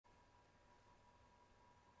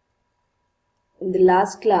In the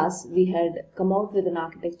last class, we had come out with an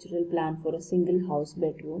architectural plan for a single house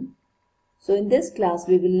bedroom. So in this class,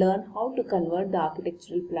 we will learn how to convert the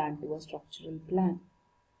architectural plan to a structural plan.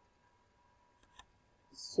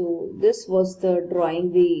 So this was the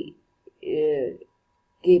drawing we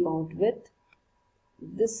came out with.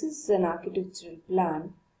 This is an architectural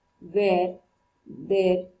plan where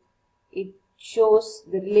it shows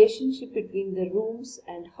the relationship between the rooms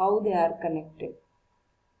and how they are connected.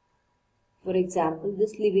 For example,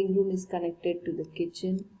 this living room is connected to the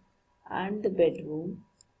kitchen and the bedroom.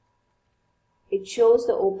 It shows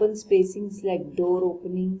the open spacings like door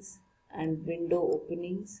openings and window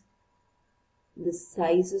openings, the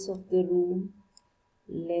sizes of the room,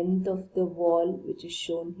 length of the wall which is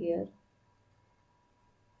shown here,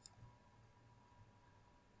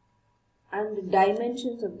 and the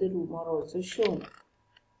dimensions of the room are also shown.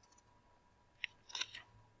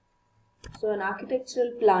 So an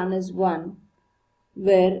architectural plan is one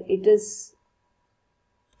where it is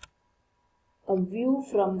a view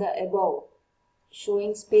from the above,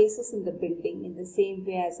 showing spaces in the building in the same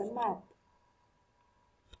way as a map.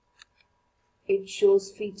 It shows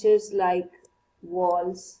features like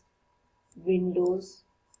walls, windows,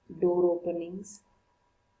 door openings,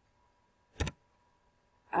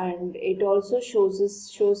 and it also shows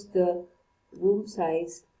the room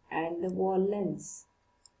size and the wall lengths.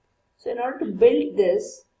 So in order to build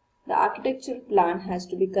this, the architectural plan has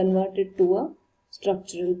to be converted to a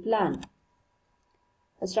structural plan.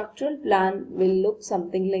 A structural plan will look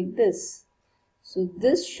something like this. So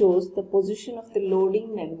this shows the position of the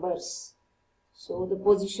loading members. So the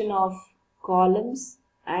position of columns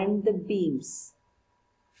and the beams.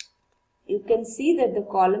 You can see that the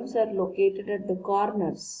columns are located at the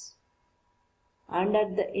corners and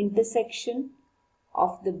at the intersection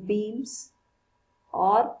of the beams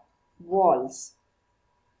or walls.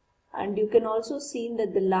 And you can also see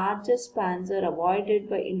that the larger spans are avoided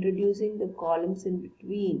by introducing the columns in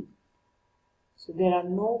between. So there are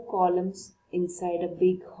no columns inside a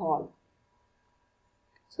big hall.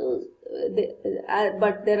 So,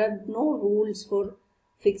 but there are no rules for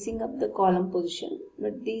fixing up the column position,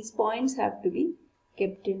 but these points have to be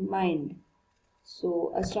kept in mind.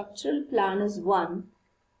 So a structural plan is one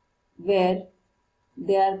where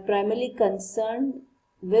they are primarily concerned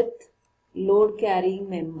with load carrying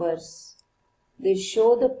members. They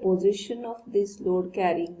show the position of these load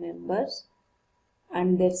carrying members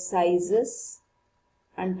and their sizes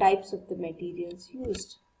and types of the materials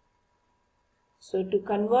used. So to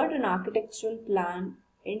convert an architectural plan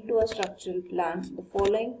into a structural plan, the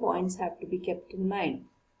following points have to be kept in mind.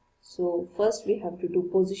 So first we have to do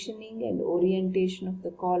positioning and orientation of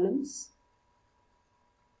the columns.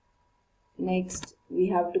 Next we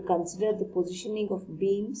have to consider the positioning of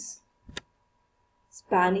beams,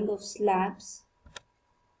 spanning of slabs,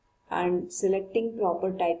 and selecting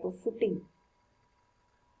proper type of footing.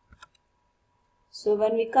 So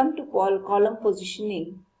when we come to column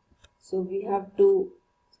positioning, so we have to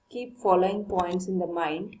keep following points in the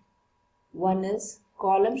mind. One is,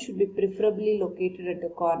 column should be preferably located at the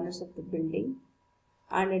corners of the building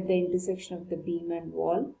and at the intersection of the beam and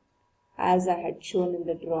wall, as I had shown in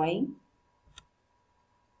the drawing.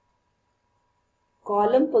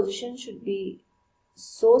 Column position should be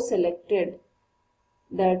so selected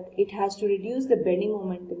that it has to reduce the bending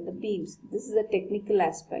moment in the beams. This is a technical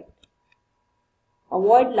aspect.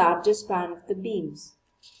 Avoid larger span of the beams.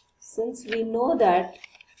 Since we know that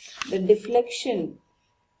the deflection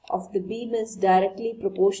of the beam is directly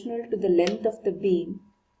proportional to the length of the beam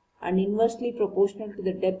and inversely proportional to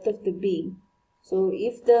the depth of the beam, so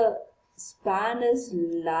if the span is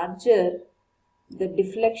larger, the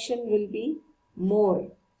deflection will be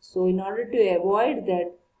more. So in order to avoid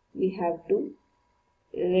that, we have to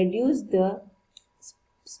reduce the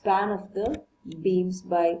span of the beams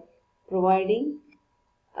by providing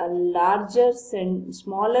a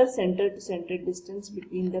smaller center to center distance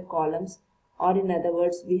between the columns, or in other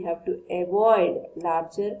words, we have to avoid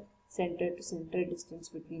larger center to center distance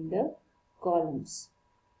between the columns.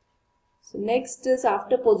 So next is,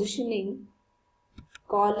 after positioning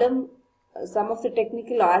column, some of the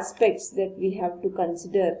technical aspects that we have to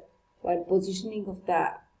consider while positioning of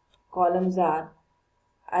the columns are,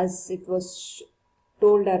 as it was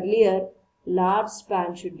told earlier, large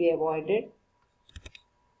span should be avoided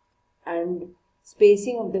and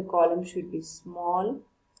spacing of the column should be small,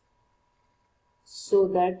 so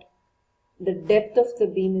that the depth of the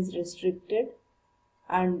beam is restricted,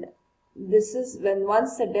 and this is when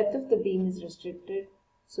once the depth of the beam is restricted,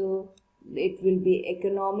 so it will be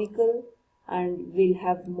economical and will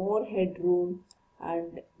have more headroom,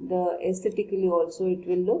 and aesthetically also it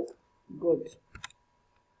will look good.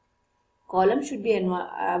 Column should be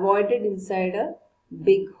avoided inside a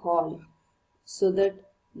big hall so that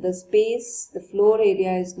the space, the floor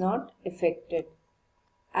area is not affected.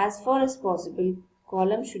 As far as possible,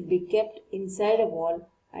 columns should be kept inside a wall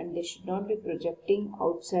and they should not be projecting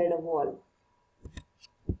outside a wall.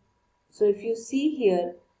 So if you see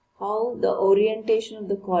here how the orientation of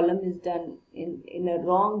the column is done in a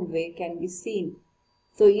wrong way can be seen.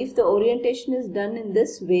 So if the orientation is done in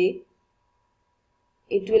this way,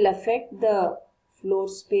 it will affect the floor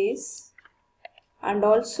space and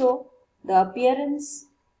also the appearance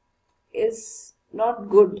is not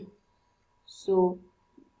good. So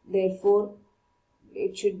therefore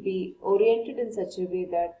it should be oriented in such a way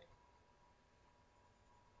that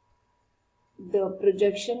the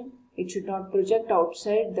projection, it should not project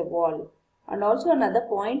outside the wall. And also another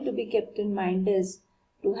point to be kept in mind is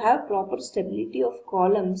to have proper stability of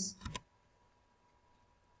columns,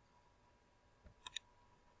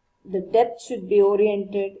 the depth should be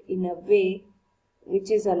oriented in a way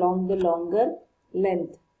which is along the longer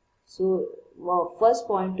length. So first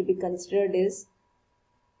point to be considered is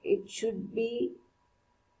it should be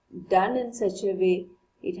done in such a way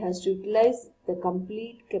it has to utilize the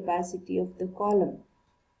complete capacity of the column.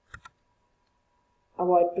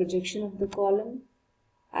 Avoid projection of the column.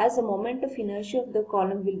 As the moment of inertia of the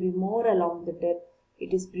column will be more along the depth,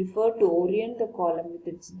 it is preferred to orient the column with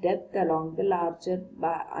its depth along the larger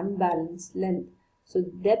unbalanced length. So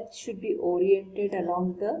depth should be oriented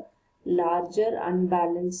along the larger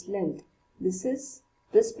unbalanced length.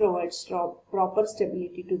 This provides proper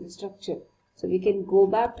stability to the structure. So we can go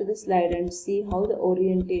back to the slide and see how the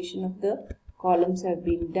orientation of the columns have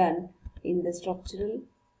been done in the structural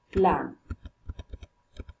plan.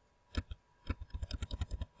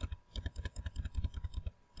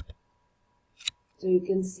 So you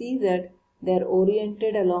can see that they are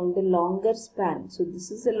oriented along the longer span. So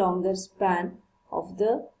this is the longer span of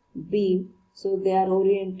the beam. So they are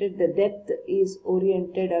oriented, the depth is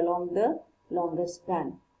oriented along the longer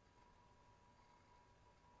span.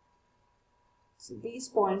 So these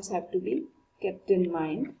points have to be kept in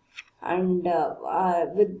mind, and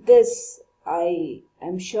with this I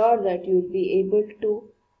am sure that you will be able to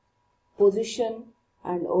position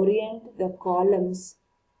and orient the columns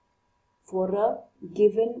for a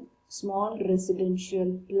given small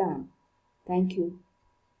residential plan. Thank you.